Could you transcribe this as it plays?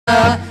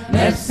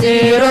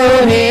نفسي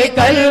روحي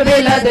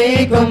قلبي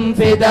لديكم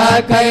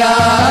فداك يا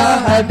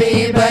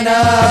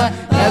حبيبنا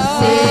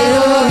نفسي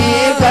روحي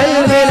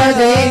قلبي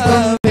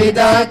لديكم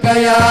فداك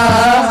يا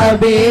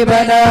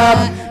حبيبنا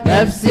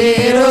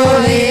نفسي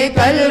روحي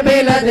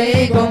قلبي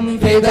لديكم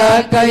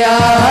فداك يا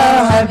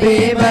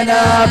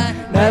حبيبنا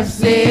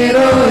نفسي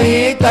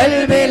روحي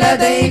قلبي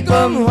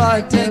لديكم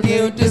what a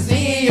gift to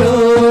see you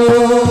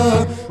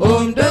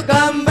whom to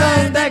come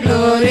and the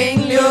glory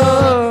in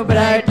you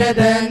brighter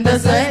than the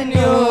sun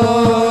you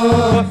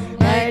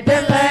night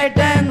and light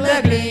and the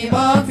gleam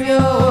of you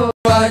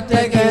what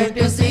a gift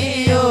to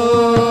see you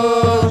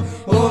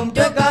whom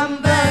to come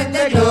and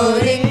the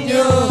glory in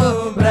you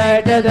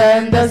brighter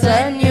than the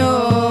sun you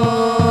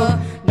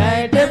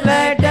night and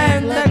light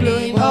and the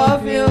gleam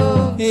of you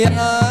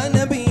Ya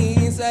Nabi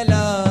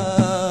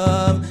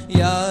salam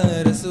Ya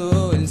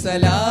Rasul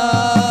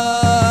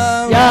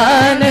salam Ya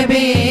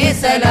Nabi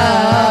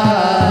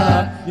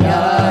salam Ya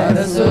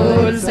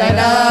Rasul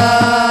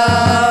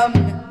salam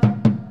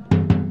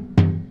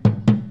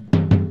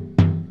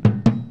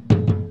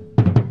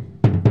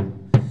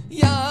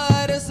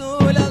Ya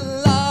Rasul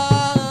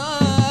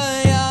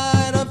Allah Ya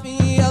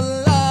Rafi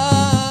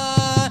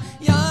Allah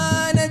Ya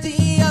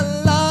Naji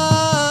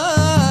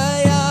Allah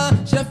Ya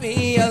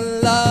Shafi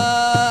Allah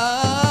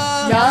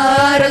Ya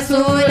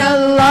Rasul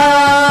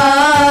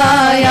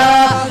Allah Ya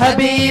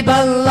Habib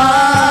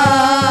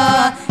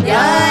Allah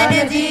Ya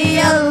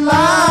Naji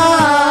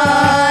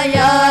Allah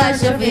Ya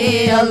Shafi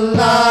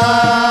Allah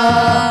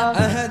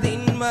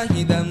അഹദിൻ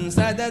മഹിതം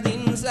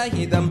സദദിൻ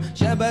സഹിതം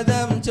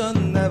ശബദം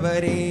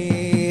ചൊന്നവരേ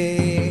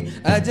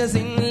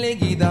അജസിൻ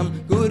ലിഖിതം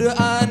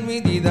ഖുർആൻ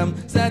വിദിതം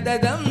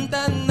സദദം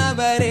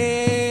തന്നവരേ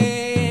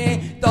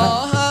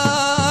തോഹ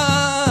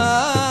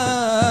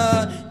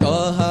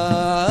തോഹ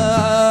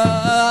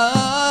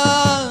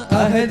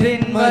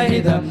അഹദിൻ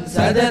മഹിതം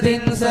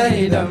സദദിൻ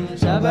സഹിതം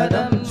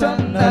ശബദം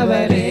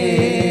ചൊന്നവരേ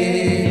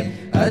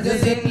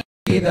അജസിൻ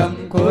ലിഖിതം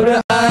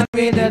ഖുർആൻ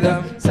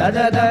വിദിതം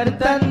സദദർ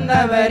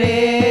തന്നവരേ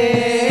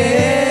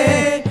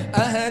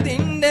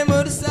അഹദിന്റെ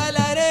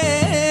മുർസലരേ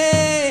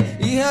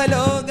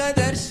ഇഹലോക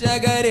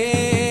ദർശകരേ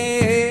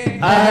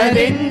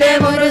അഹദിന്റെ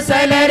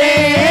മുർസലരേ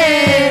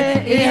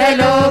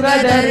ഇഹലോക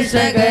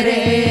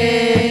ദർശകരേ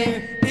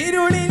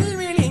ഇരുളിൽ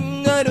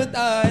വിളിങ്ങൊരു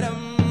താരം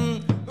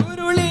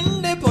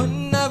ഉരുളിന്റെ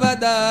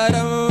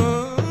പൊന്നവതാരം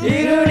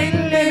ഇരുളിൽ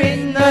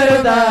വിന്നൊരു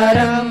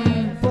താരം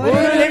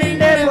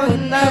ഉരുളിന്റെ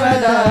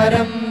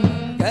പൊന്നവതാരം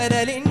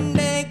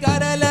കരലിന്റെ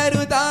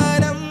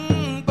കരലരുതാരം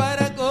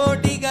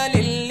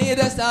പരകോടികളിൽ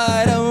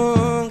നിരസാരം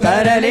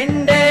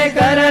കരലിന്റെ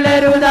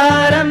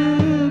കരലരുതാരം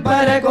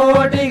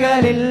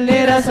പരകോടികളിൽ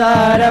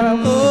നിരസാരം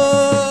ഓ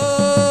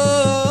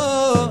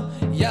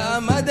യാ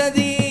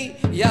മദദി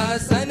യാ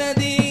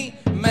സനദി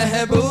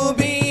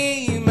മെഹബൂബി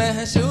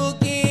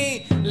മെഹശൂക്കി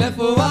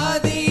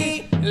ലഫ്വാദി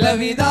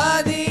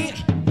ലവിദാദി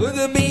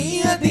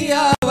ഖുദ്ബിയതി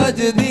യാ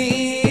വജ്ദി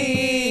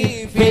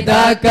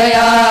فداك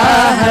يا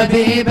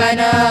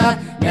حبيبنا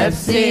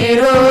نفسي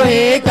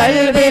روحي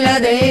قلبي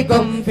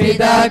لديكم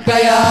فداك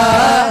يا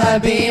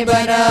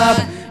حبيبنا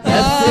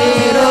نفسي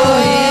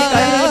روحي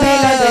قلبي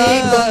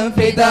لديكم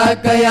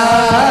فداك يا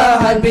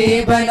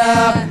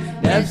حبيبنا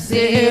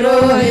نفسي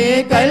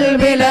روحي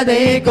قلبي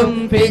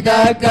لديكم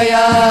فداك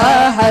يا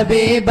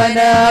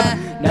حبيبنا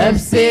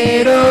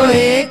نفسي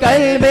روحي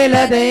قلبي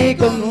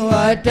لديكم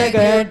what a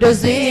good to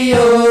see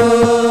you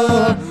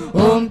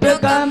whom to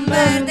come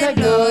and the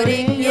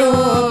glory in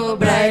you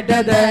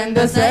brighter than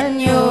the sun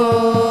you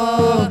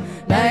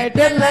night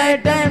and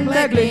light and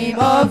the gleam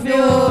of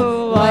you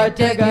what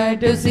a good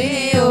to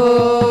see you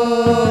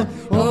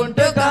whom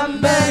to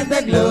come and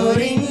the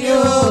glory in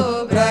you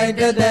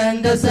brighter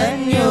than the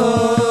sun you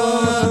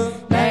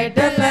night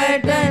and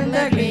light and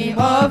the gleam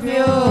of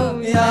you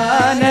Ya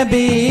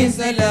Nabi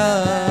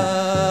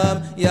salam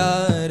Ya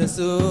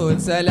Rasul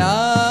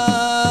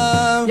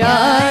salam Ya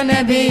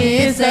Nabi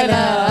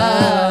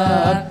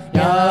salam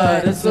Ya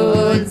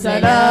Rasul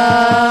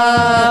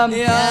salam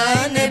Ya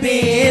Nabi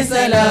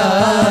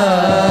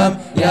salam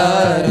Ya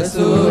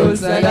Rasul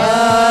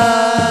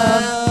salam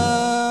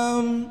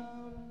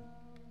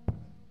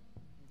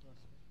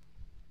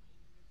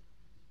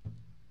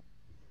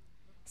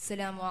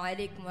Assalamu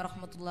alaikum wa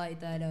rahmatullahi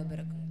ta'ala wa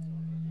barakatuh.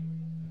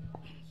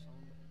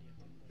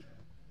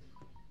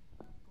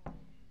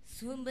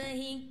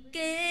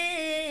 സുബഹിക്ക്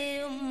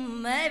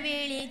ഉമ്മ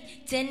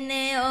വിളിച്ചെന്നെ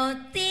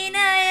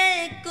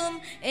ഒത്തിനയക്കും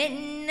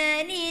എന്നെ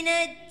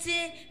നിനച്ച്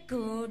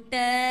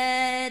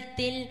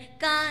കൂട്ടത്തിൽ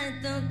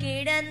കാത്തു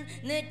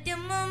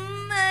കിടന്നിട്ടും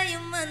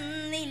ഉമ്മയും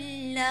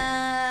വന്നില്ല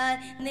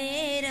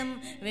നേരം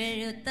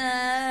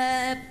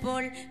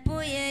വെളുത്തപ്പോൾ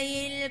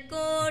പുയയിൽ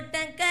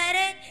കൂട്ടം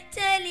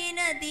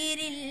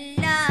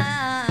കരച്ചലിനതിരില്ല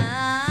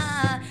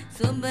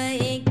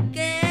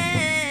സുബഹിക്ക്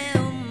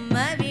ഉമ്മ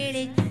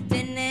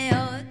വിളിച്ചെന്നെ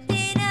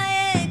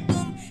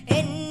ഒത്തിനയക്കും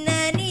എന്നെ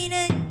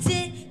നിനച്ച്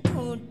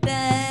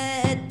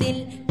കൂട്ടത്തിൽ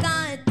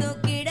കാത്തു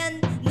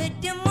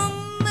കിടന്നിട്ടും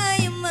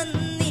ഉമ്മയും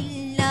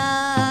വന്നില്ല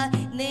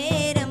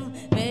നേരം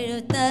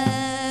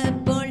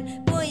വെളുത്തപ്പോൾ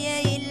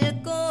പുയയിൽ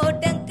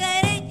കൂട്ടം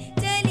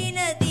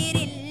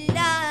കരച്ചലിനതിരില്ല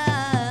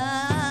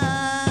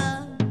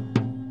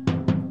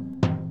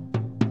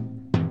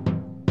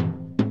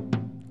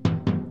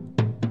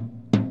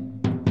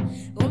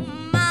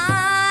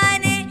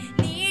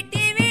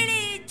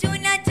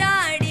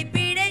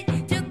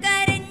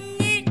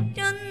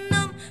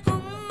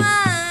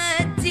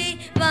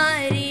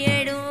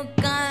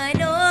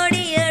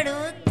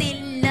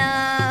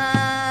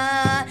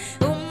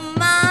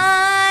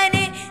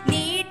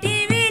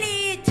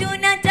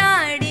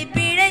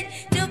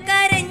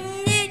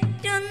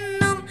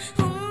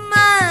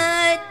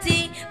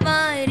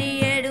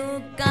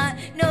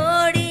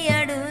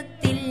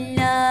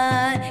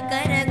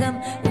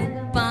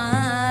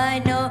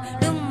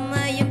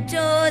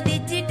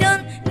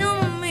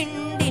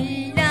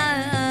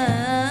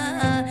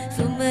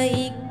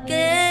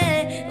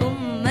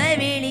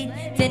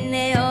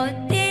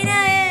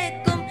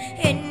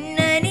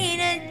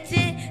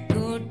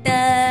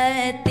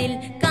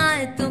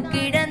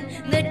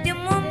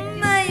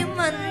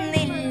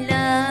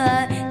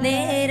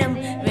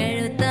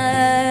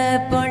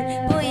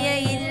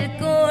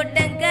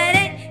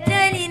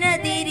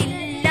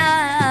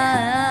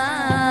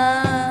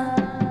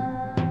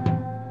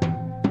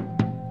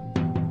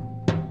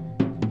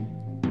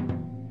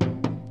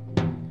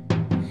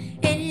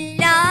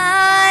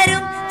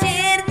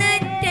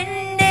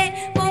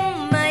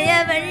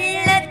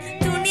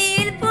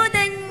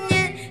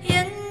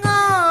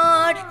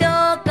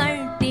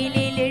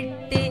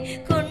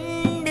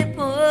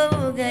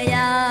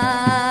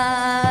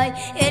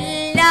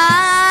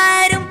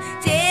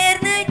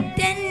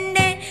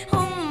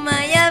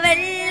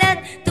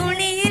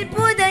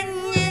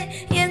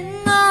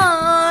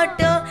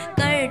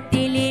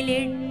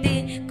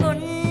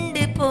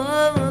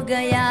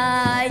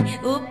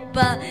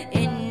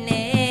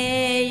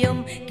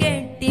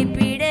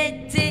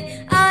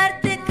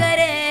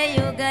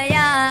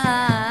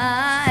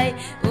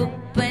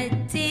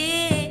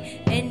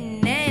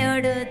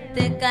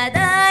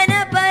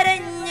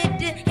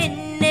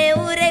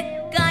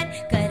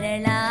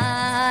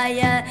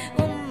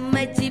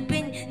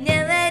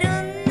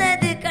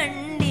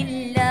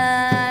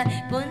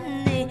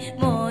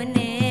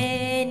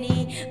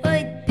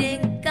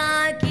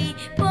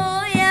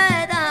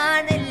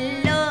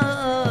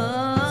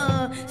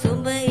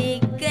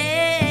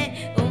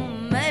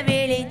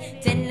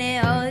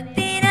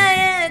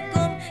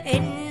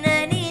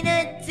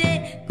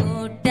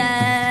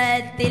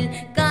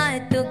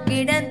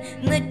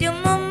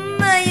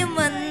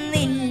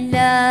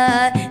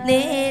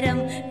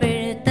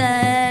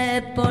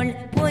വെളുത്തപ്പോൾ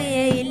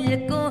പുയയിൽ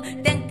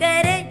കൂട്ടം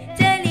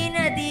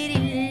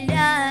കരച്ചലിനതിരില്ല.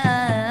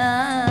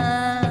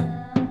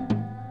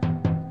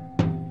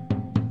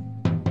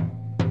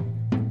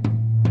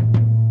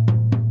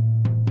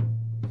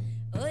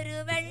 ഒരു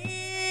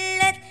വെള്ള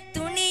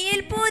തുണിയിൽ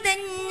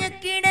പുതഞ്ഞു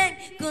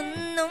കിടക്കും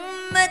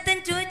മതൻ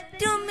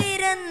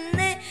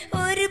ചുറ്റുമിരന്ന്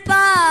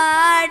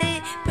ഒരുപാട്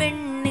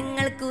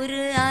പെണ്ണുങ്ങൾ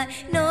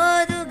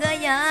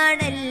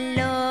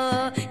ഖുർആനോതുകയാണല്ലോ.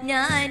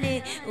 ഞാന്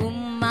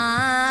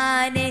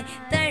ഉമ്മാനെ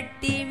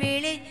തട്ടി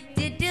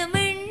വിളിച്ചിട്ട്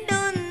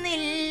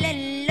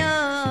മിണ്ടുന്നില്ലല്ലോ.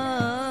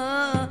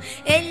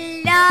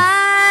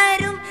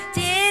 എല്ലാരും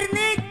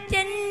ചേർന്ന്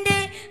ചെന്റെ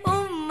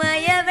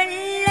ഉമ്മയ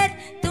വെള്ള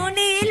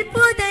തുണിയിൽ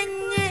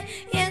പുതഞ്ഞ്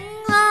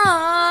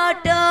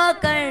എങ്ങോട്ടോ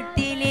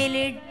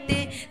കട്ടിലിട്ട്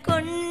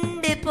കൊണ്ടുപോവുകയായി.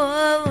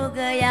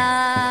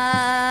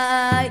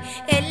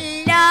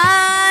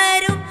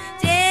 എല്ലാരും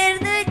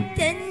ചേർന്ന്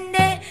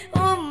ചെന്റെ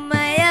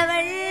ഉമ്മയ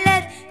വെള്ള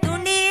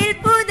തുണിയിൽ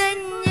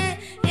പുതഞ്ഞ്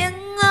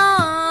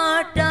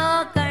എങ്ങോട്ടോ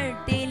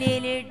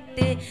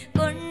കട്ടിലിട്ട്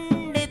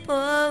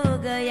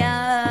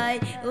കൊണ്ടുപോവുകയായി.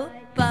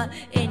 ഉപ്പ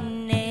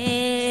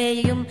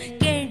എന്നെയും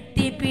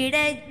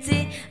കെട്ടിപ്പിടച്ച്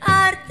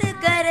ആർത്ത്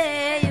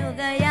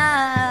കരയുകയായി.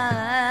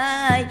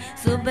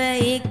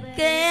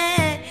 സുബഹിക്ക്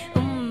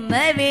ഉമ്മ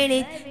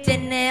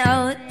വിളിച്ചെന്നെ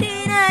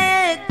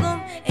ഔത്തിനയക്കും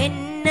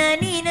എന്നെ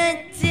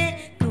നിനച്ച്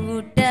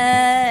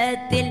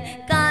കൂട്ടത്തിൽ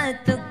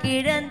കാത്തു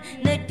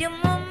കിടന്നിട്ടും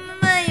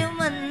ഉമ്മയും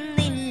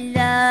വന്നില്ല.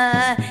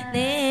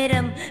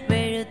 നേരം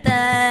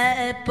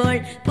വെളുത്തപ്പോൾ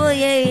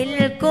പുയയിൽ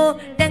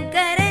കൂട്ടം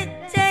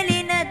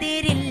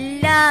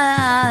കരച്ചലിനതിരില്ല.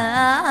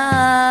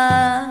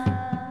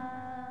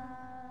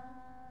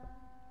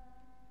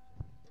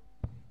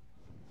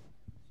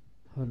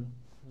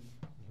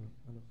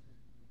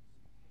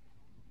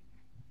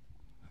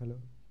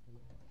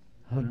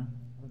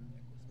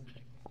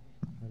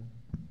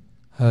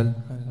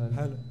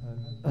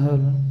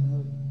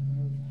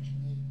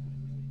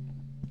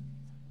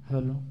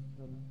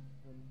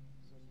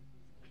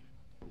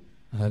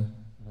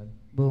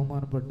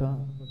 ബഹുമാനപ്പെട്ട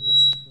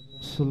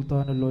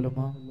സുൽത്താനുൽ ഉലമ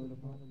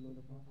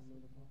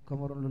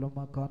ഖമറുൽ ഉലമ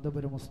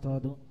കാന്തപുരം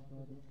ഉസ്താദ്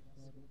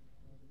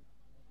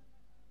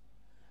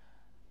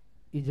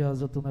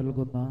ഇജാസത്ത്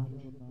നൽകുന്ന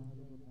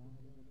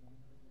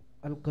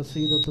അൽ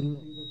ഖസീദത്തുൽ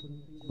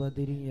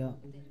ബദരിയ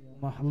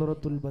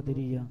മഹ്ലറത്തുൽ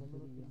ബദരിയ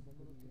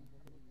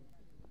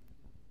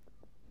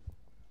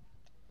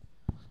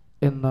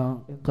എന്ന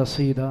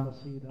ഖസീദ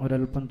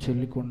ഒരൽപ്പം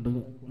ചൊല്ലിക്കൊണ്ട്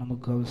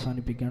നമുക്ക്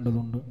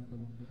അവസാനിപ്പിക്കേണ്ടതുണ്ട്.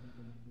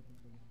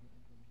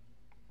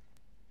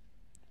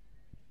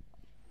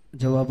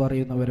 ജവാബ്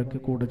അറിയുന്നവരൊക്കെ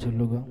കൂടെ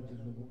ചൊല്ലുക.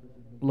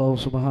 അല്ലാഹു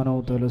സുബ്ഹാനഹു വ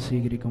തആല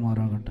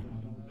സ്വീകരിക്കുമാറാകട്ടെ.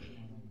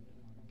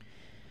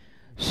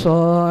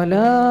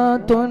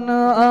 സ്വലാത്തുൻ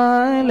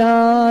അലാ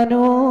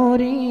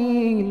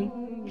നൂരിൽ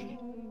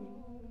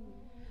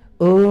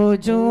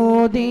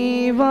ഉജൂദി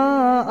വ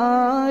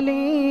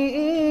ആലി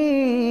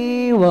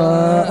വ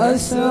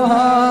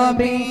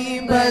അസ്ഹാബി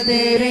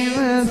ബദരിൻ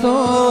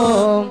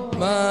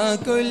സുമ്മാ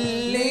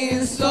കുല്ലി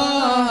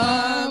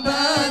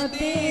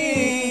സ്വഹാബതി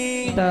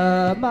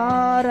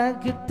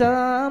തബാരക്ത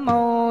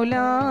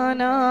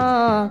മൗലാനാ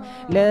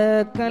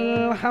ലക്കൽ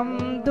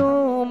ഹംദു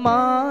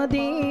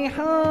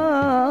മാദിഹാ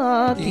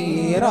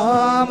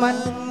കിറാമൻ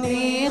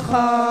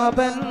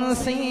നിഖാബൻ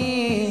സി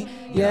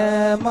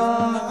യമാ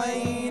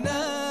ഐന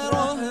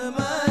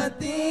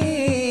റഹ്മതി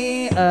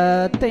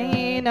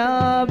അതൈനാ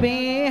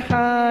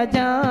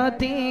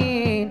ബിഹാജാതി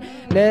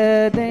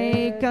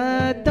ലദൈക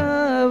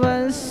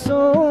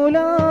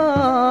തവസ്സുലാ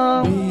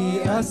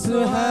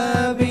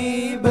ബിഅസ്ഹാബി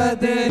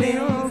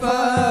ബദരിൻ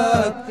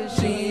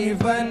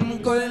ഫക്ഷിഫൻ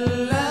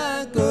കുല്ല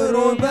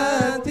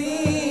കുർബതി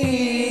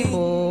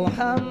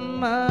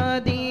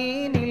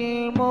മുഹമ്മദിനിൽ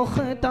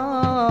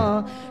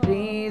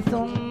മുഖ്താരി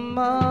ثم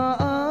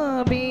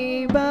أبي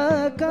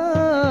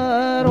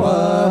بكر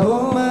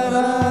وعمر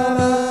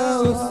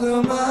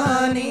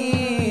وعثماني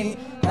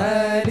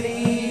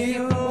علي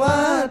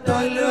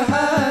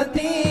وطلحة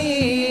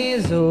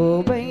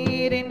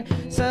زبير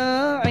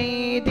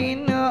سعيد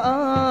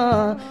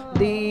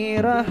عبد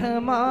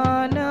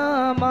الرحمن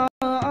مع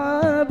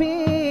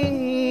أبي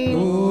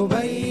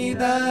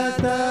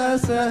عبيدة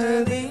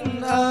سهل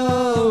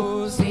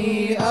أوسي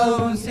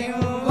أوس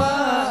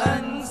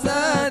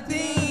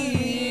وأنستي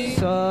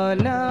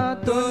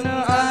صلاة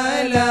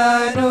على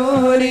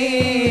نور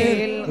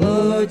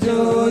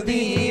الوجود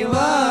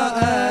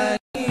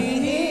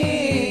وآله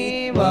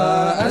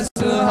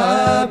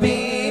وأصحاب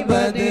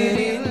بدر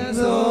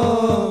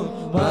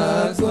ثم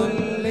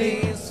كل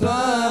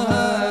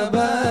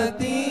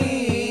الصحابة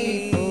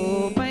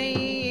أبي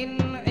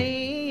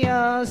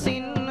إياس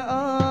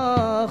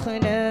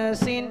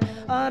أخنس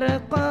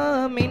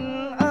أرقام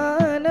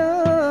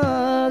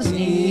أناس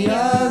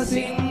إياس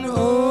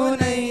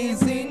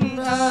أنيس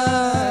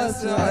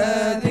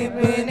أسعد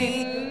بن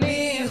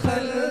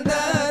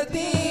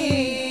لخلدتي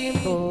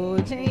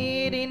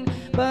فجير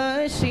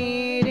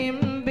بشير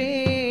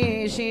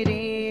بشر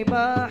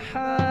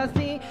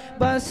بحاثي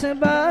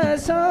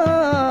بسبسا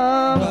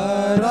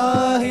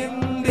براهم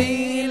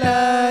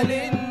بلال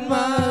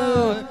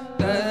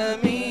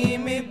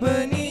تميم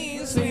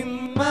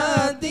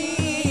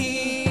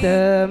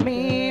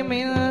تميم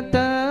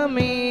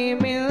تميم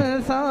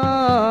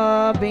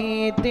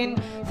ثابت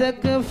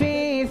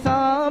سقفي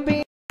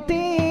ثابت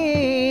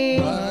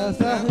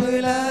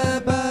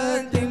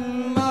وثعلبة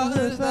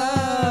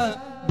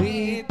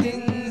مغثابت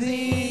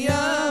ذي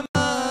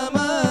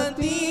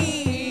يمامتي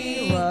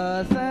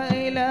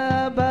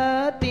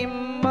وثعلبة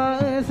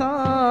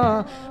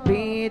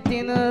مغثابت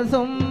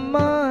ثم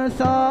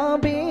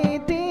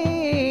ثابت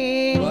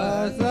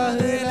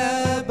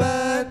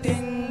وثعلبة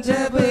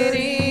جبر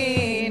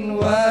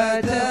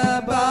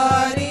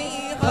وجباري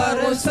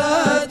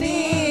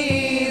خرصتي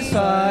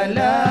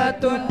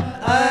صلاة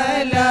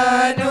على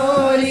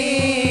نور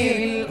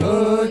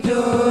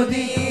الوجود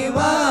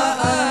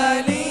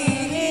وآله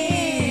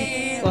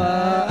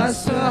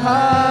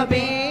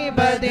وأصحابي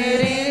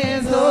بدر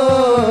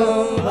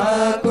ثم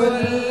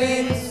كل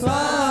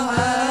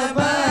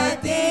الصحابة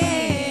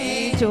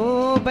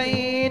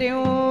جبير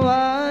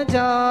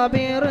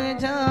وجابر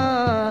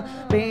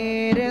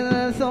جابر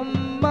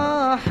ثم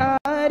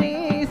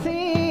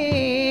حارثي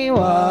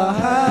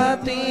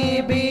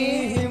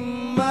وحاطبهم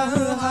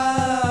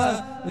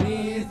مهارث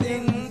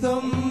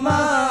ثم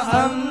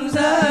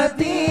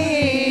حمزتي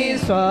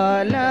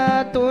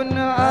صلاة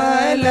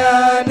على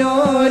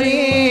نور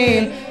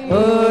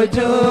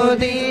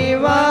الوجود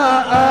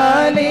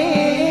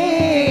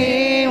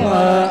وآله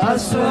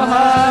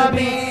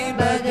وأصحابي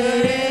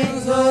بدر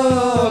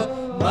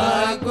ثم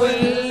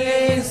كل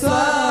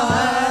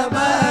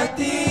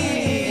صحابتي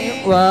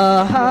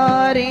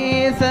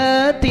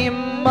وحارثة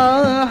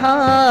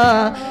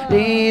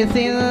محارث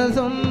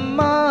ثم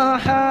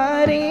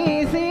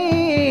حارثي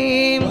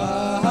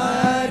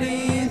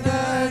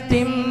وحارثة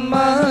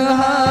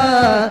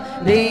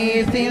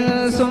محارث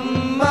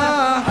ثم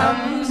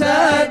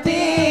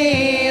حمزتي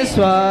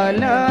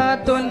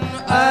صلاة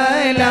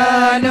على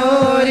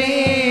نور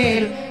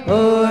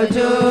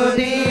الوجود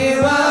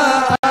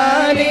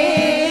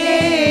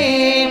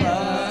وآله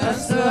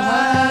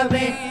وأصحاب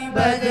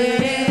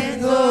بدر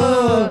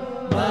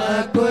ثم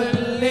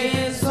كل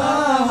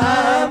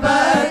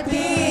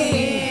صحابتي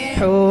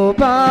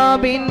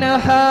حباب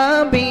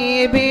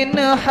حبيب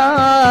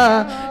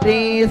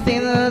حارث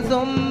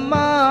ثم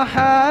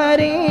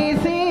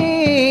حارثي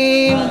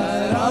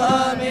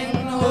حرام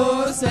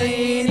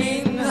حسين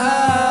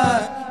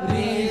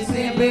هارث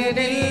بن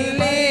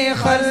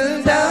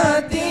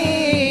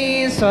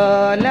لخلدتي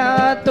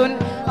صلاة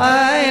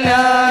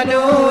على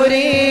نور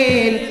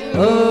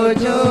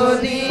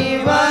الوجود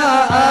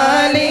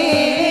وآله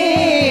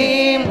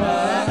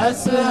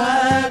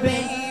وأصحاب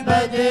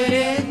بدر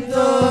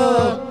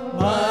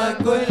ثم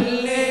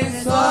كل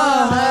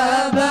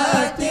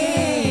صحابتي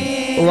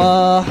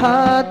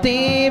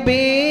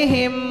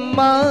وحاطبهم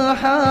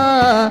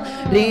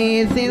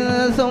محارث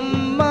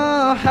ثم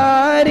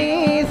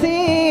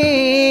حارثي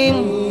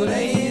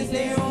قريش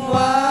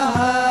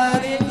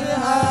وحارث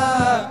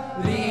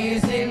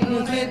حارث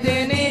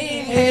خدن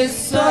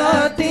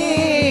حصتي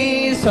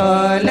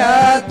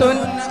صلاة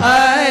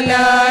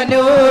على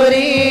نور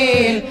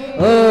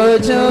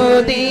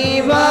الوجود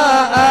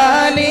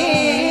وآله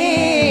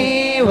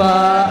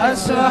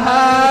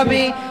وأصحاب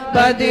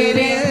بدر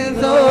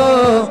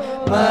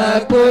ثم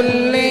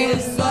كل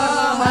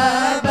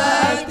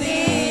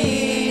صحابتي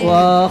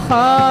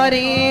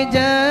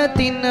وخارجة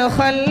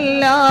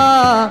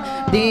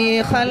خلادي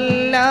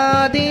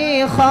خلادي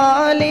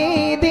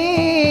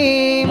خالدي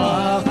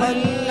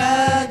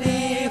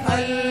وخلادي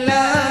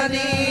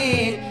خلادي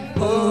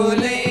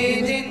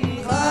خليد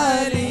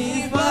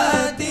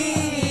خليفتي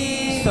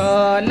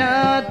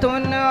صلاة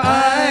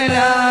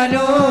على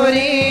نور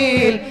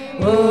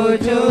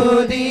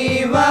الوجود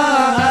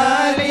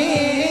وآله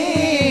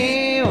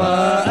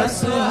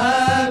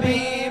وأصحاب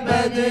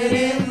بدر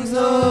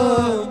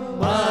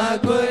ثم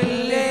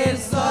كل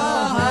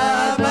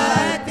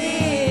صحابتي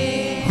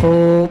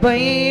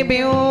خبيب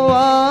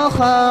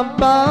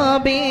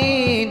وخباب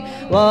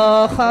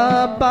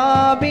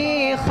وخباب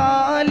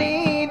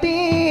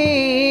خالدي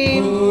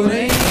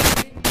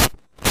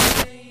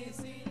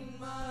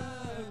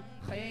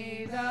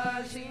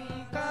خيداش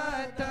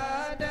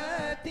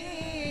قتادتي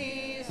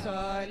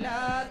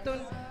صلاة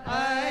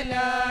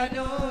على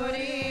نور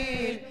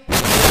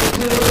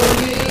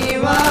الوجود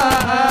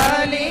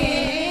وآله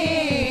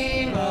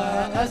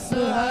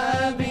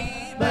وأصحاب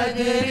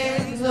بدر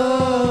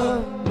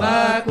ثم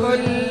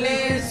كل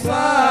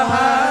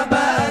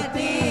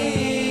صحابتي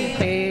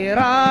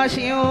خراش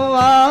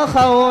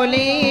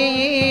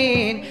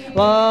وخولين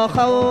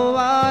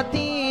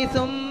وخواتي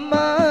ثم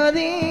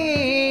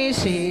ذي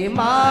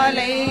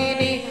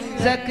شمالين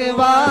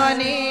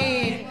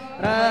زكواني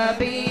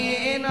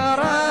ربيع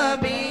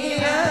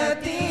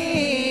ربيعتي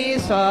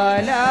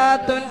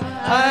صلاة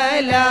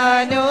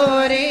على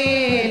نور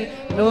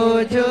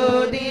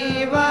الوجود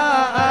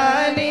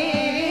وآله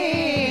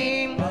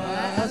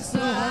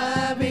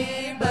وأصحاب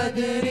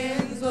بدر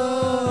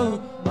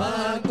ثم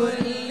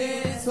كل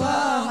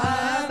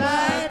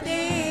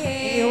صحابتي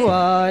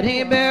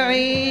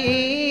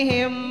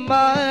وربعيهم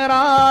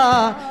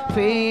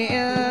مرافي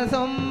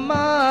ثم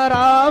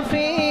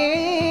رافي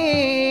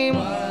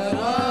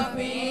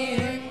ورفيع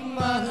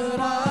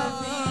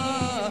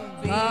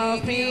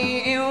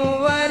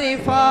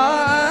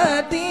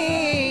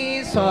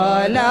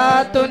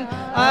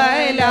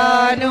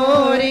على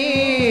نور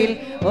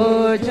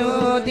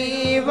الوجود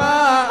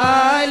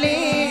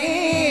وآله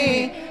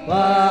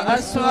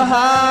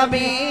وأصحاب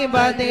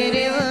بدر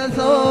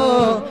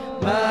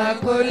ثم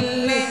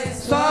كل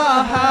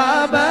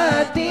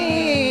صحابتي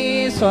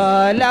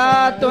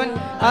صلاة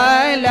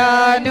على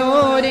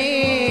نور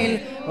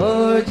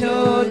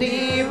الوجود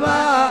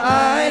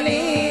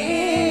وآله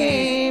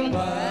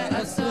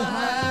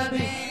وأصحاب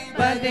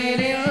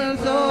بدر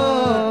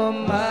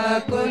ثم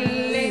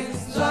كل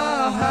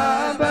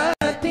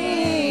صحابتي.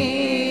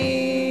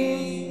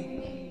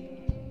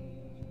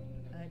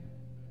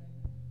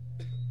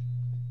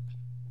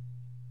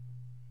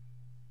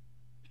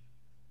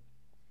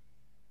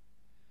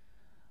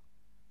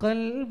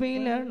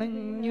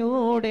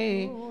 കൽബിലണഞ്ഞൂടെ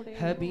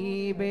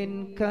ഹബീബൻ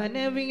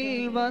കനവിൽ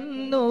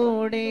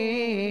വന്നൂടെ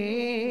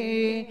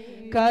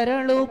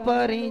കരളു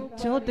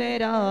പറിച്ചു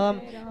തരാം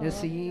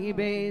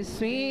നസീബെ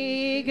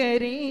സ്വീകരിച്ചൂടെ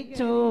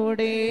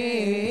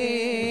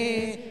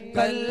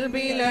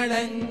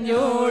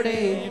കൽബിലണഞ്ഞൂടെ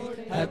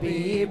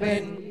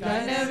ഹബീബൻ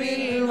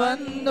കനവിൽ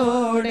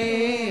വന്നൂടെ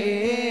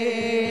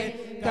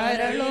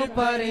കരളു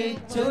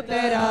പറിച്ചു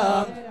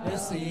തരാം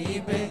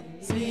നസീബെ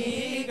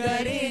സ്വീകരിച്ചൂടെ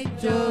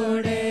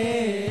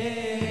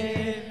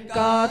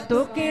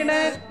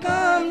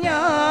കാത്തുകിടക്കാം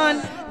ഞാൻ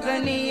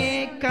കനിയെ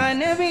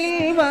കനവിൽ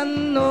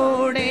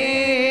വന്നൂടെ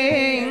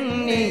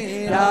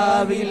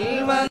രാവിൽ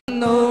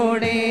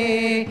വന്നൂടെ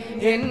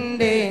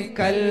എൻ്റെ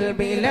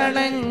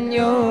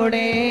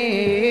കൽബിലണഞ്ഞൂടെ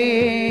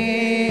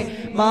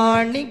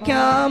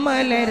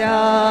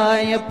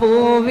മാണിക്യമലരായ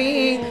പൂവി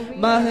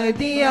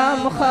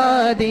മഹദിയാം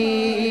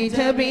ഖദീജ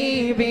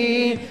ബീബി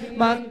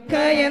മക്ക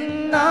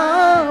എന്ന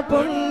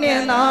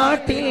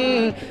പുണ്യനാട്ടിൽ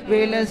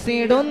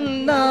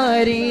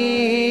വിലസിടുന്നാരീ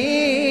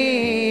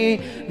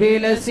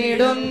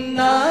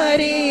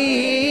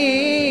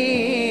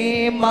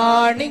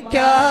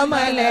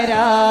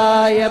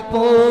മാണിക്യമലരായ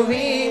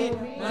പൂവി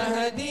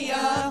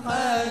മഹദിയാ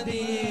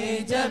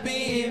ഖദീജ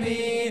ബീവി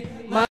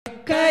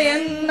മക്ക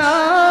എന്ന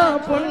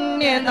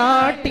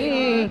പുണ്യനാട്ടിൽ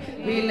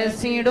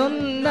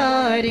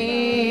വിലസിടുന്നാരീ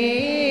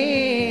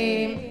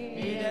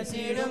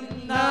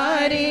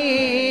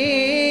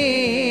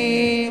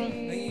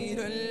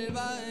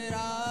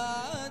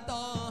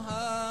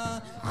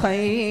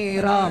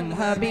ഖൈറാം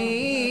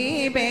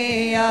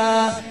ഹബീബേയ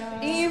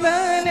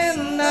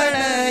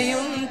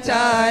ഇവനെന്നടയും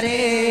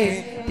ചാരേ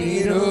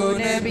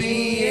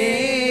തിരുനബിയേ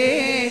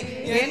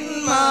എൻ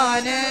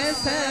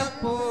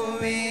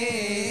മാനസപ്പൂവേ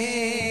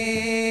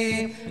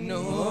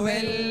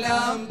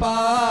നോവെല്ലാം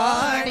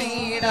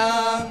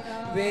പാടിടാം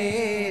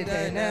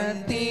വേദന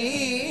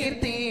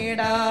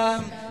തീർത്തിടാം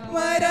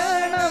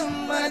വരണം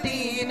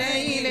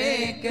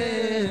മദീനയിലേക്ക്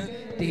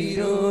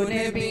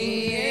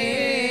തിരുനബിയേ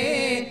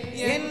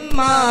എൻ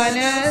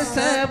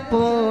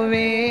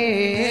മാനസപ്പൂവേ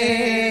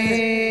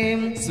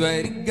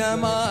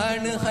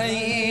സ്വർഗമാണ്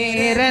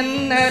ഹൈറെന്നറിയാം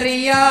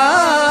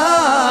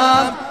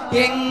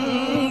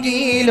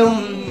എങ്കിലും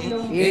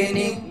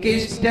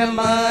എനിക്കിഷ്ടം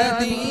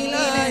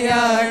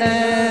മദീനയാണ്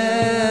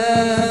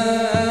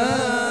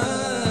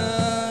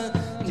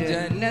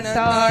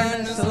ജന്നത്താണ്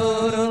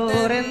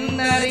സുറൂറെന്നറിയാം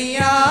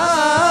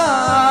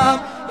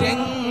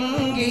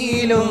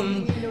എങ്കിലും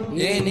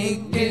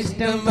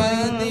എനിക്കിഷ്ടം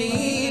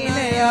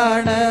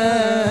മദീനയാണ്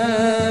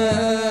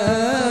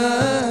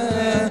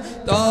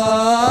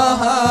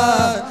ത്വാഹ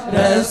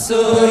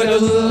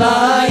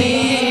റസൂലുള്ളാഹി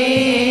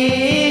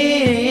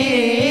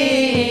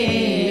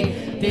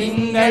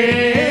തിങ്കൾ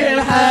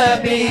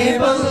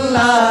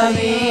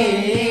ഹബീബുള്ളാഹി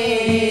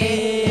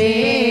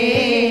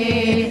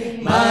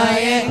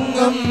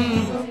മയങ്ങും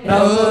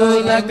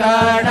റൗള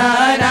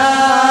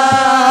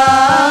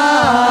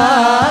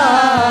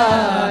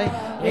കാണാനായി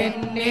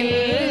എന്നിൽ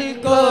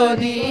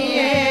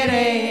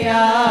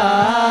കൊതിയേറെയാ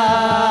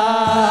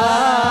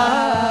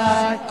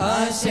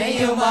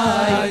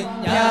ആശയുമായി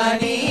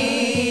ഞാനീ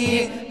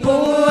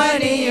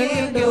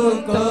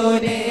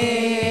പൂവണിയുണ്ടുക്കോനെ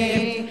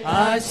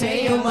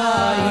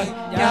ആശയുമായി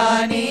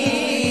ഞാനീ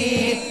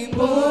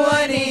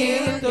പൂവണിയുണ്ടുക്കോനെ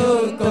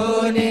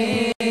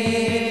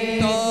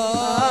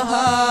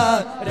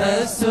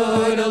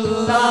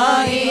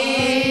റസൂലുള്ളാഹി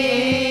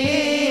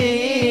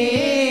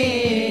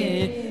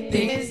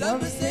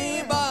सबसे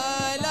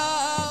बाला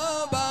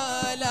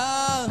बाला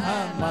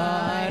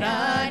हमारा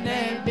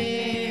नबी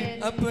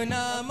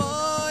अपना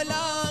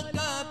मौला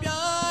का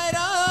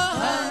प्यारा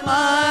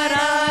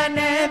हमारा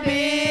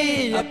नबी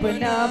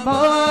अपना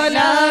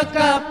मौला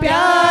का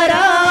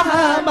प्यारा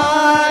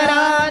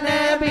हमारा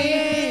नबी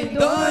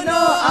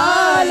दोनों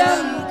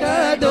आलम का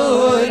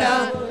दूल्हा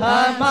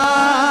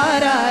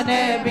हमारा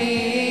नबी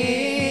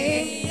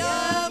या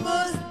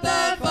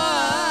मुस्तफा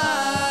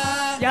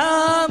या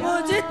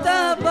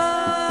मुजतबा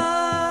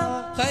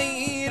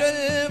खैरुल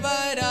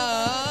वरा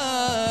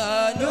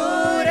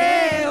नूरे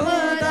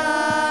हुदा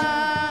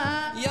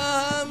या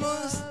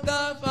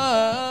मुस्तफा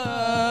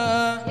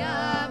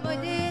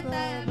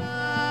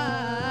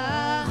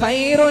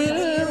खैरुल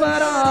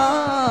वरा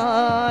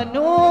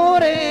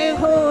नूरे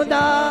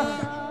हुदा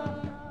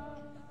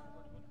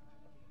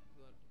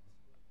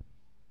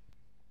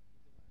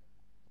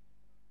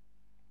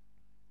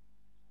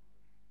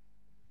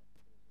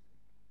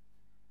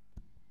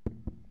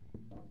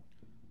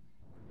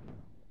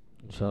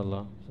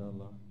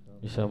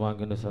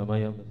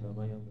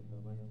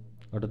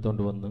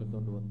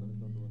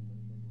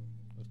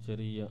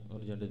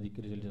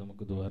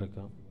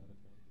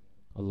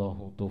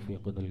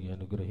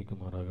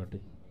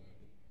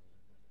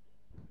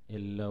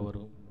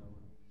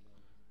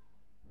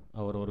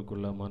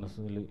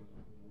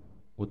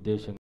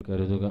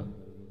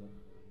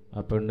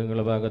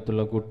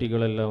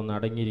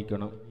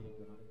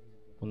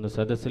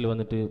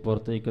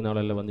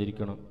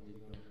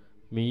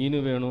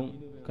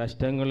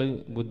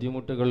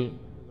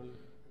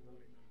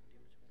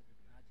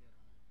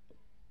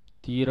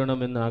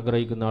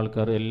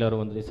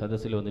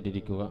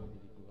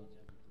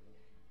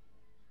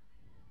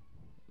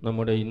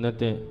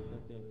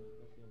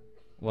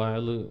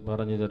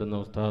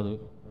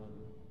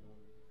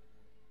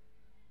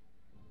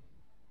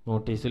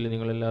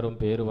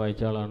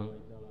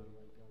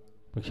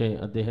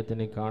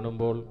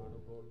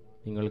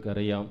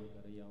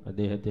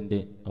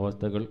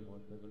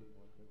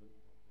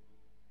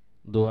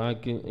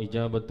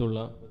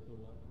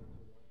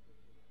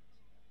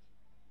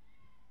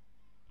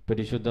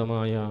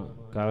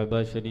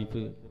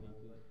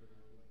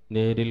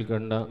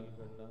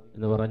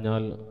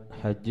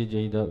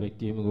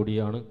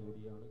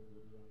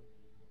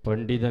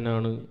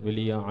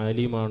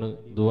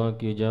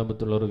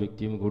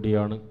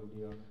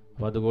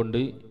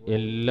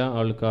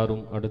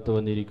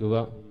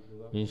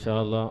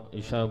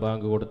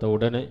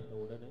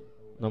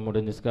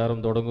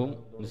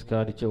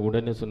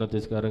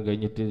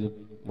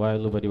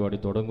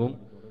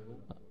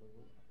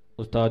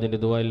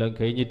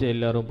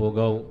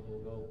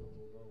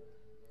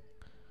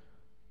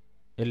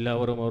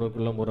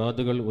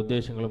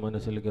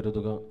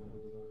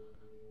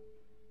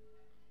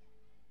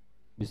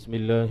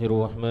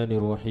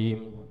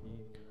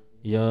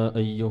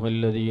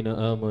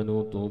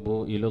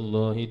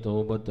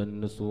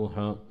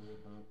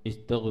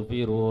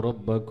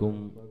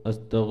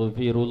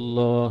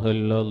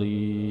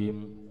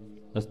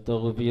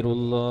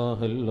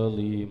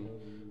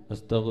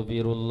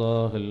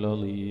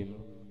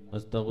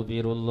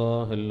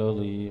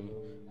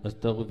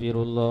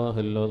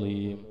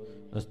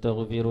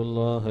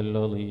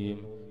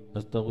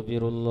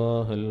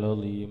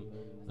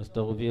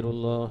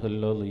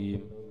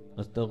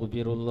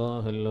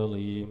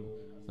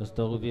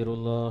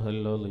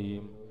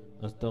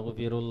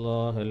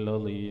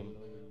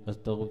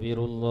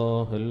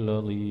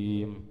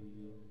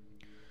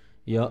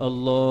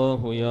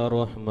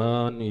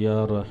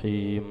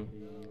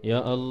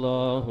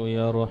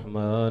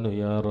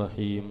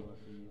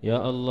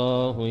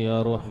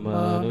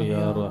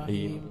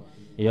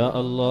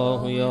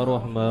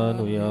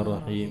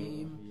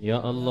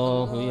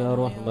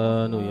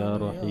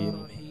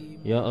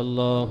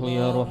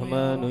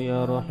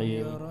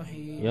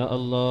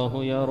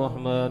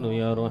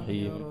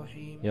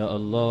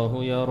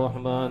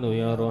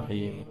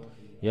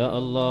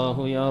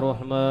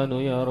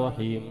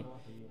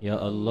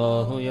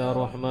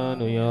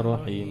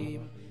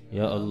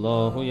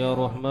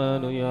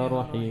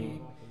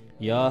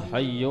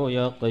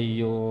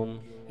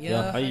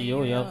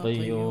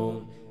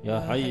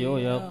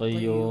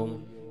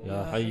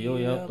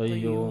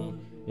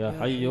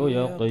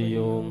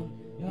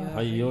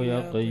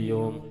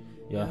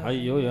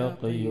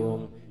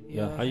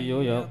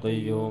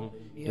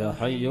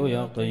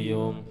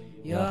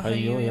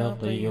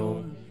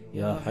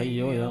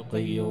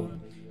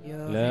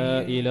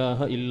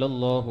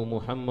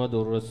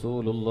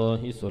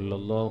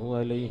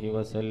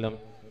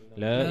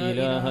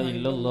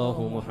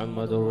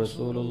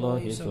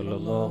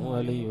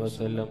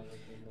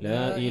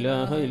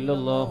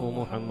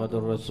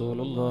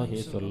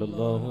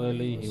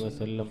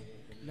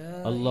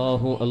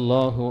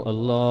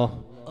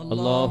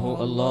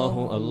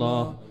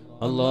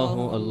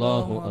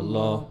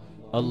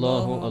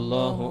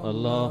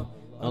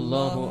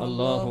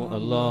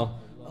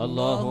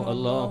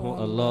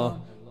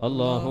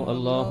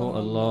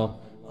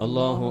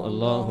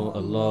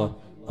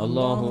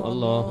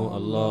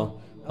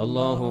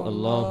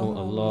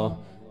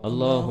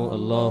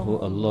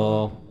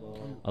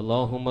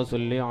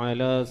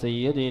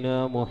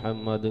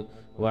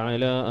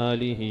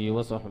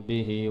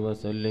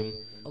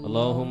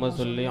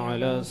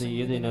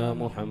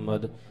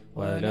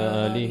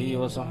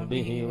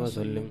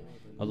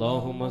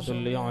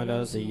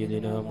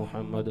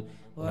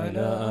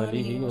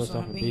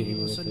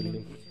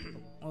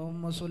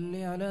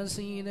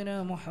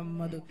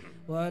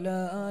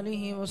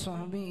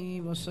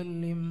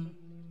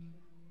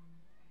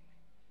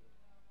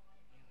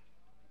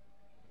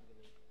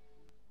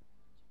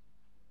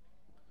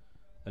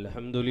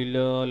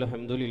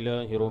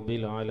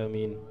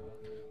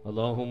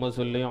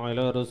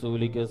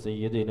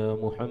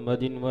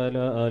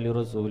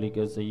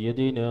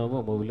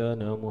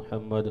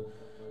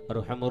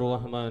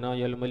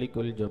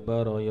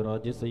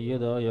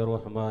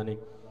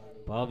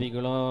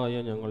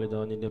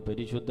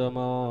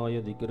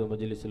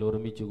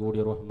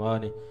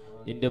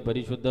നിന്റെ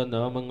പരിശുദ്ധ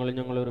നാമങ്ങൾ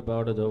ഞങ്ങൾ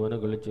ഒരുപാട്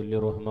തവണകൾ ചൊല്ലി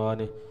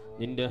റഹ്മാനെ.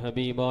 നിന്റെ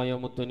ഹബീബായ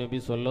മുത്തുനബി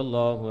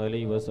സ്വല്ലല്ലാഹു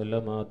അലൈഹി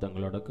വസല്ലമ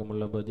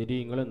തങ്ങളടക്കമുള്ള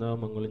ബദരീങ്ങളെ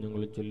നാമങ്ങൾ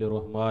ഞങ്ങൾ ചൊല്ലി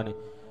റഹ്മാനെ.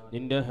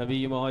 നിന്റെ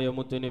ഹബീബായ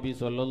മുത്തുനബി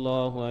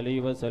സ്വല്ലല്ലാഹു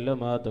അലൈഹി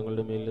വസല്ലമ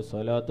തങ്ങളുടെ മേൽ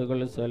സ്വലാത്തുകൾ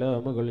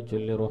സലാമുകൾ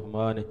ചൊല്ലി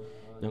റഹ്മാനെ.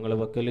 ഞങ്ങളെ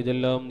വക്കൽ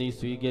ഇതെല്ലാം നീ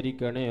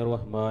സ്വീകരിക്കണേ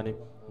റഹ്മാനെ.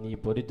 നീ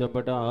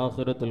പൊരുത്തപ്പെട്ട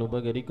ആഖിറത്തിൽ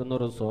ഉപകരിക്കുന്ന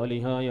ഒരു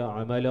സ്വാലിഹായ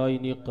അമലായി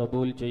നീ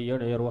ഖബൂൽ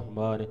ചെയ്യണേ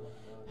റഹ്മാനെ.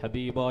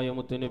 ഹബീബായ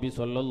മുത്തുനബി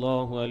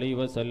സ്വല്ലല്ലാഹു അലൈഹി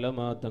വസല്ലമ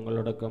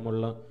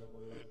തങ്ങളടക്കമുള്ള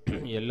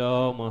എല്ലാ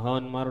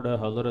മഹാന്മാരുടെ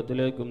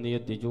ഹദറത്തിലേക്കും നീ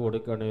എത്തിച്ചു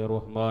കൊടുക്കണേ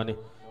റഹ്മാനെ.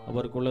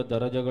 അവർക്കുള്ള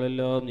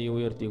ദറജകളെല്ലാം നീ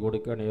ഉയർത്തി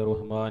കൊടുക്കണേ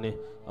റഹ്മാനെ.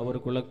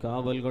 അവർക്കുള്ള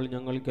കാവലുകൾ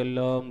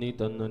ഞങ്ങൾക്കെല്ലാം നീ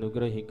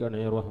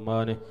തന്നനുഗ്രഹിക്കണേ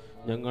റഹ്മാനെ.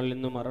 ഞങ്ങൾ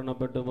ഇന്ന്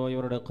മരണപ്പെട്ടു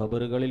പോയവരുടെ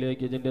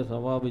ഖബറുകളിലേക്ക് ഇതിൻ്റെ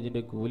സവാബ്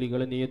ഇതിൻ്റെ കൂലികൾ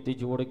നീ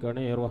എത്തിച്ചു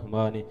കൊടുക്കണേ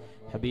റഹ്മാനെ.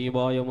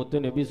 ഹബീബായ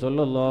മുത്തുനബി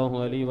സ്വല്ലല്ലാഹു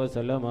അലൈഹി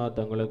വസല്ലമ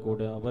തങ്ങളെ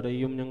കൂടെ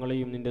അവരെയും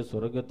ഞങ്ങളെയും നിന്റെ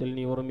സ്വർഗത്തിൽ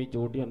നീ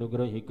ഓർമ്മിച്ചൂട്ടി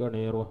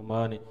അനുഗ്രഹിക്കണേ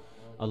റഹ്മാനെ.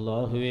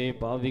 അല്ലാഹുവേ,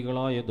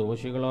 പാവികളായ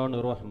ദോഷികളാണ്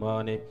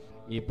റഹ്മാനെ.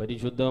 ഈ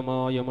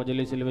പരിശുദ്ധമായ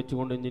മജ്ലിസിൽ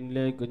വെച്ചുകൊണ്ട്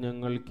നിന്നിലേക്ക്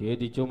ഞങ്ങൾ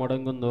ഖേദിച്ചു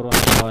മടങ്ങുന്നു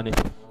റഹ്മാനെ.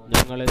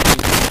 ഞങ്ങളെ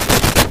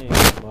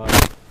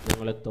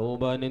ഞങ്ങളെ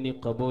തൗബാനെ നീ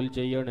ഖബൂൽ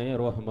ചെയ്യണേ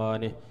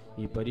റഹ്മാനെ.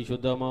 ഈ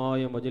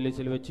പരിശുദ്ധമായ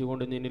മജ്ലിസിൽ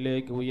വെച്ചുകൊണ്ട്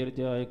നിന്നിലേക്ക്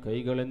ഉയർത്തിയ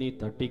കൈകളെ നീ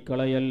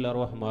തട്ടിക്കളയല്ല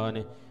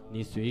റഹ്മാനെ.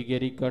 നീ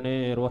സ്വീകരിക്കണേ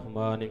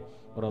റഹ്മാനെ.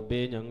 റബ്ബേ,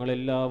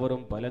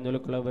 ഞങ്ങളെല്ലാവരും പല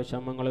നിലക്കുള്ള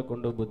വിഷമങ്ങളെ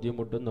കൊണ്ട്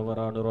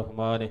ബുദ്ധിമുട്ടുന്നവരാണ്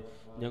റഹ്മാനെ.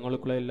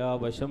 ഞങ്ങൾക്കുള്ള എല്ലാ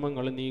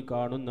വിഷമങ്ങളും നീ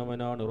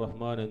കാണുന്നവനാണ്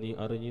റഹ്മാനെ. നീ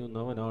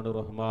അറിയുന്നവനാണ്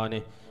റഹ്മാനെ.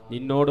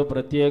 നിന്നോട്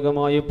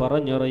പ്രത്യേകമായി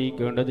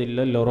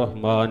പറഞ്ഞറിയിക്കേണ്ടതില്ലല്ലോ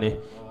റഹ്മാനെ.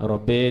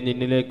 റബ്ബേ,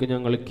 നിന്നിലേക്ക്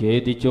ഞങ്ങൾ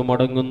ഖേദിച്ചു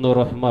മടങ്ങുന്നു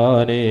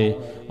റഹ്മാനെ.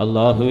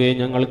 അല്ലാഹുവേ,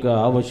 ഞങ്ങൾക്ക്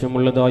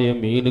ആവശ്യമുള്ളതായ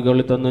മീനുകൾ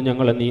തന്ന്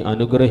ഞങ്ങളെ നീ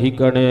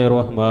അനുഗ്രഹിക്കണേ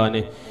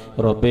റഹ്മാനെ.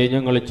 റബ്ബേ,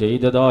 ഞങ്ങൾ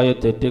ചെയ്തതായ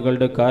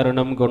തെറ്റുകളുടെ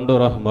കാരണം കൊണ്ട്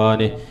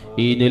റഹ്മാനെ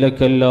ഈ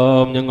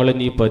നിലക്കെല്ലാം ഞങ്ങളെ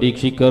നീ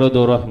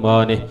പരീക്ഷിക്കരുത്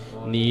റഹ്മാനെ.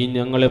 നീ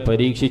ഞങ്ങളെ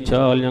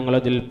പരീക്ഷിച്ചാൽ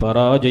ഞങ്ങളതിൽ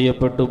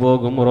പരാജയപ്പെട്ടു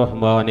പോകും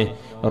റഹ്മാനെ.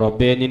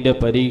 റബ്ബേ, നിന്റെ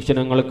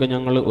പരീക്ഷണങ്ങൾക്ക്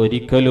ഞങ്ങൾ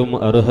ഒരിക്കലും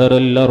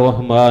അർഹരല്ല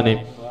റഹ്മാനെ.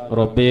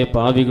 റബ്ബേ,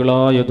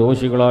 പാവികളായ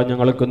ദോഷികളായ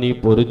ഞങ്ങൾക്ക് നീ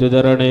പൊരുതി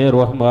തരണേ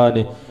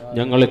റഹ്മാനെ.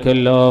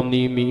 ഞങ്ങൾക്കെല്ലാം നീ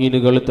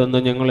മീനുകൾ തന്ന്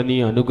ഞങ്ങളെ നീ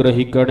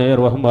അനുഗ്രഹിക്കണേ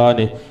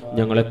റഹ്മാനെ.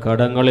 ഞങ്ങളെ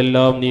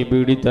കടങ്ങളെല്ലാം നീ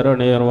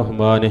പീഡിത്തരണേ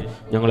റഹ്മാനെ.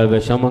 ഞങ്ങളെ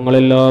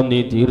വിഷമങ്ങളെല്ലാം നീ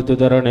തീർത്തു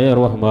തരണേ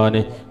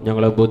റഹ്മാനെ.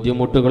 ഞങ്ങളെ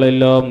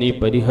ബുദ്ധിമുട്ടുകളെല്ലാം നീ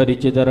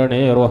പരിഹരിച്ചു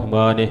തരണേ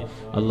റഹ്മാനെ.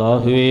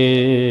 അല്ലാഹുവേ,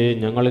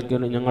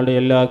 ഞങ്ങളുടെ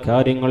എല്ലാ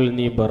കാര്യങ്ങളും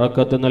നീ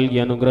ബറക്കത്ത് നൽകി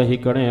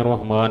അനുഗ്രഹിക്കണേ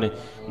റഹ്മാനെ.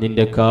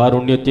 നിന്റെ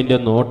കാരുണ്യത്തിൻ്റെ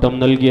നോട്ടം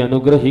നൽകി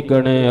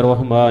അനുഗ്രഹിക്കണേ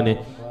റഹ്മാനെ.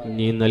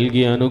 നീ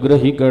നൽകി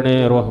അനുഗ്രഹിക്കണേ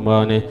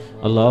റഹ്മാനെ.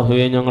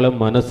 അല്ലാഹുവേ, ഞങ്ങളെ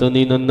മനസ്സ്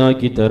നീ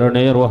നന്നാക്കി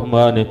തരണേ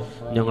റഹ്മാനെ.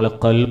 ഞങ്ങളെ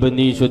ഖൽബ്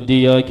നീ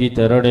ശുദ്ധിയാക്കി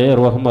തരണേ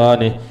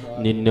റഹ്മാനെ.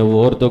 നിന്നെ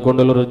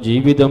ഓർത്തുകൊണ്ടുള്ളൊരു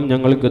ജീവിതം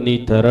ഞങ്ങൾക്ക് നീ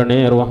തരണേ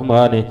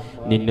റഹ്മാനെ.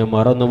 നിന്നെ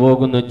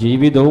മറന്നുപോകുന്ന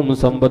ജീവിതവും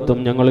സമ്പത്തും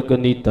ഞങ്ങൾക്ക്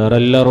നീ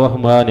തരല്ല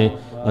റഹ്മാനെ.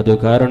 അത്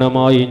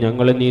കാരണമായി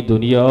ഞങ്ങളെ നീ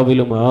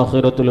ദുനിയാവിലും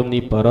ആഖിറത്തിലും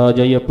നീ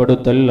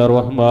പരാജയപ്പെടുത്തല്ല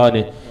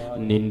റഹ്മാനെ.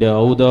 നിന്റെ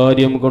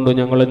ഔദാര്യം കൊണ്ട്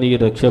ഞങ്ങളെ നീ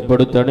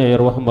രക്ഷപ്പെടുത്തണേ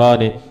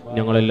റഹ്മാനെ.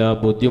 ഞങ്ങളെല്ലാ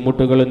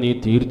ബുദ്ധിമുട്ടുകളും നീ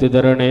തീർത്തു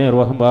തരണേ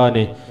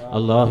റഹ്മാനെ.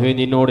 അല്ലാഹുവേ,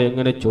 നിന്നോട്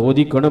എങ്ങനെ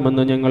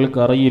ചോദിക്കണമെന്ന്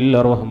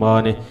ഞങ്ങൾക്കറിയില്ല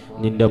റഹ്മാനെ.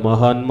 നിന്റെ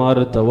മഹാന്മാർ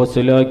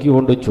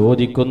തവസ്സുലാക്കിക്കൊണ്ട്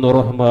ചോദിക്കുന്നു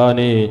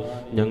റഹ്മാനെ.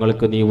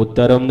 ഞങ്ങൾക്ക് നീ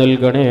ഉത്തരം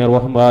നൽകണേ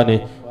റഹ്മാനെ.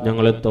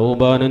 ഞങ്ങളെ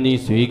തൗബാനെ നീ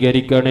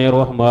സ്വീകരിക്കണേ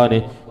റഹ്മാനെ.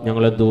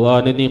 ഞങ്ങളെ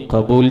ദുആനെ നീ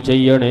ഖബൂൽ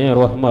ചെയ്യണേ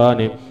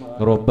റഹ്മാനെ.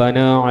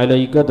 റബ്ബനാ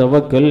അലൈക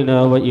തവക്കൽനാ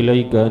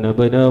വഇലൈക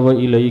നബ്നാ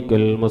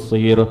വഇലൈക്കൽ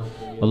മസീർ.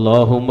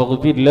 اللهم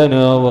اغفر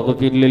لنا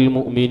واغفر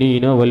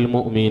للمؤمنين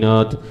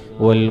والمؤمنات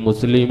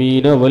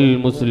والمسلمين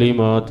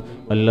والمسلمات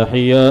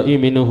الأحياء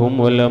منهم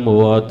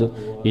والأموات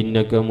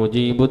إنك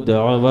مجيب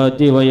الدعوات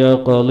ويا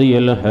قاضي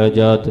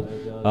الحاجات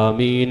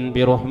آمين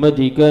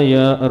برحمتك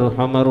يا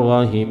أرحم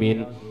الراحمين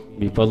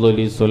بفضل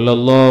صلى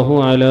الله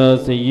على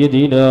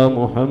سيدنا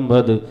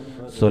محمد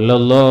صلى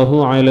الله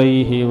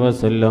عليه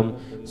وسلم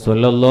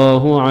صلى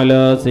الله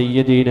على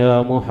سيدنا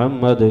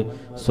محمد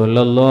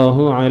صلى الله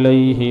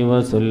عليه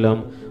وسلم.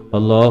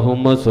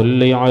 اللهم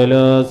صل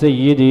على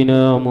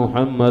سيدنا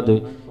محمد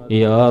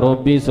يا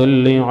رب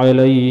صل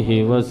عليه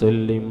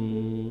وسلم.